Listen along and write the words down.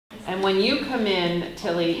And when you come in,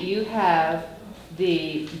 Tilly, you have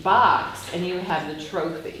the box and you have the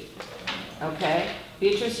trophy, okay?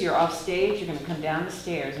 Beatrice, you're off stage, you're gonna come down the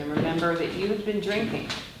stairs, and remember that you've been drinking.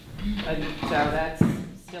 So that's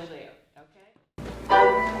still there,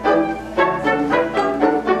 okay?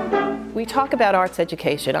 We talk about arts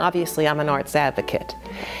education. Obviously, I'm an arts advocate.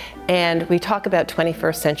 And we talk about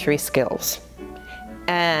 21st century skills.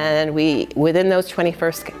 And within those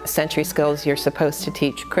 21st century skills, you're supposed to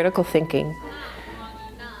teach critical thinking,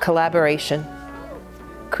 collaboration,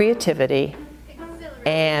 creativity,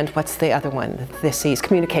 and what's the other one? This is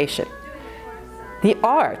communication. The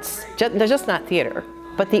arts, they're just not theater,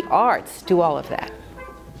 but the arts do all of that.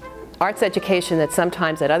 Arts education that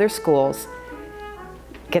sometimes at other schools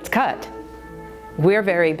gets cut. We're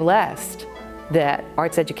very blessed that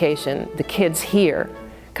arts education, the kids here,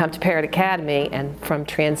 come to Parrott Academy, and from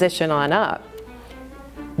transition on up,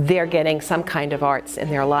 they're getting some kind of arts in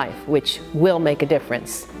their life, which will make a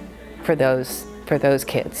difference for those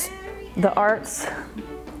kids. The arts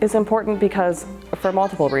is important because, for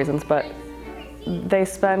multiple reasons, but they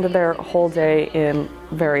spend their whole day in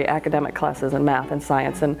very academic classes in math and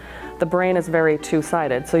science, and the brain is very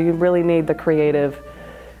two-sided, so you really need the creative,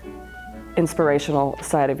 inspirational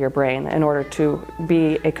side of your brain in order to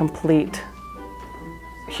be a complete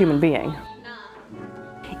human being.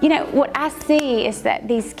 You know, what I see is that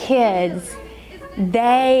these kids,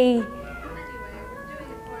 they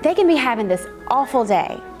can be having this awful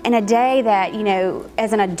day, and a day that, you know,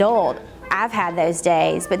 as an adult, I've had those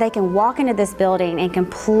days, but they can walk into this building and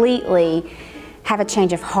completely have a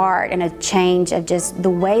change of heart and a change of just the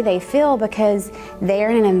way they feel, because they're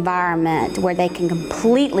in an environment where they can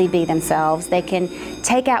completely be themselves. They can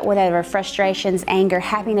take out whatever frustrations, anger,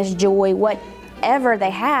 happiness, joy, whatever they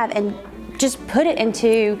have, and just put it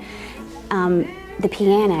into the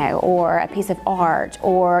piano or a piece of art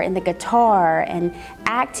or in the guitar and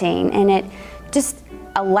acting, and it just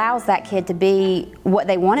allows that kid to be what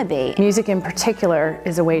they want to be. Music in particular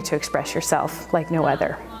is a way to express yourself like no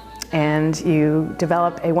other. And you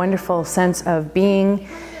develop a wonderful sense of being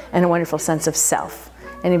and a wonderful sense of self.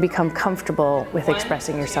 And you become comfortable with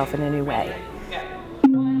expressing yourself in a new way.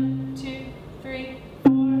 1, 2, 3,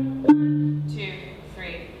 4. 1, 2,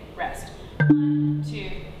 3, rest. 1, 2,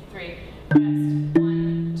 3, rest.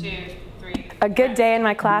 1, 2, 3. A good day in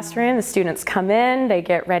my classroom, the students come in, they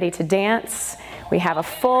get ready to dance. We have a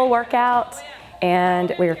full workout,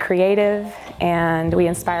 and we're creative, and we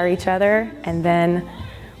inspire each other, and then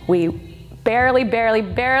we barely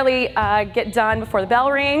get done before the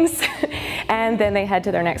bell rings, and then they head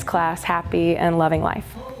to their next class happy and loving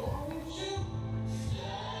life.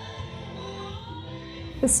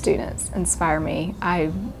 The students inspire me.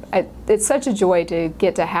 It's such a joy to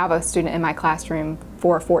get to have a student in my classroom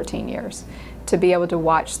for 14 years. To be able to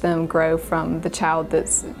watch them grow from the child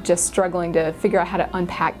that's just struggling to figure out how to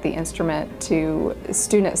unpack the instrument to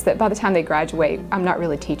students that by the time they graduate, I'm not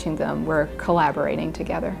really teaching them, we're collaborating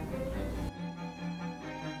together.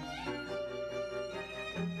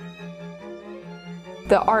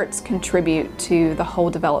 The arts contribute to the whole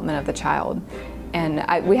development of the child. And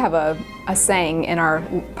we have a saying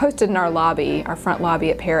posted in our lobby, our front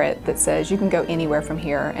lobby at Parrott, that says you can go anywhere from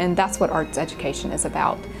here, and that's what arts education is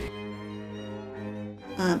about.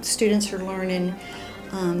 Students are learning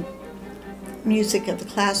music of the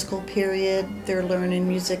classical period, they're learning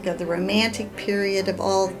music of the romantic period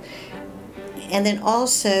and then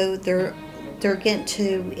also they're getting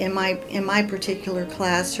to, in my particular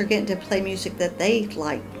class, they're getting to play music that they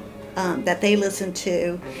like, that they listen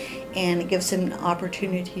to, and it gives them an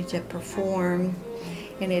opportunity to perform,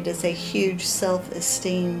 and it is a huge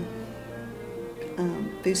self-esteem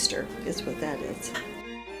booster, is what that is.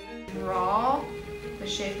 Draw the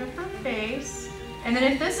shape of her face, and then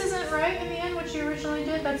if this isn't right in the end, what you originally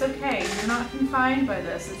did, that's okay. You're not confined by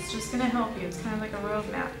this. It's just going to help you. It's kind of like a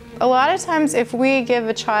roadmap. A lot of times if we give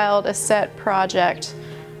a child a set project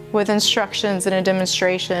with instructions and a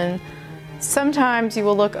demonstration, sometimes you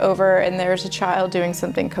will look over and there's a child doing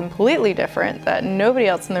something completely different that nobody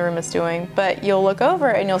else in the room is doing, but you'll look over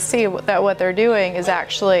and you'll see that what they're doing is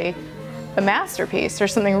actually a masterpiece or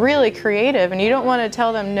something really creative, and you don't want to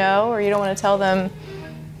tell them no, or you don't want to tell them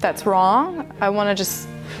that's wrong. I want to just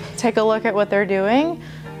take a look at what they're doing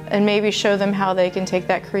and maybe show them how they can take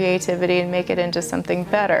that creativity and make it into something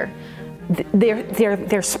better.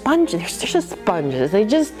 They're sponges. They're just sponges. They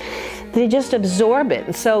just absorb it.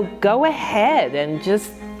 And so go ahead and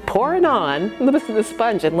just pour it on the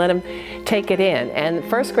sponge and let them take it in. And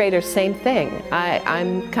first graders, same thing.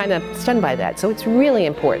 I'm kind of stunned by that. So it's really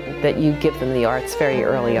important that you give them the arts very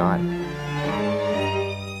early on.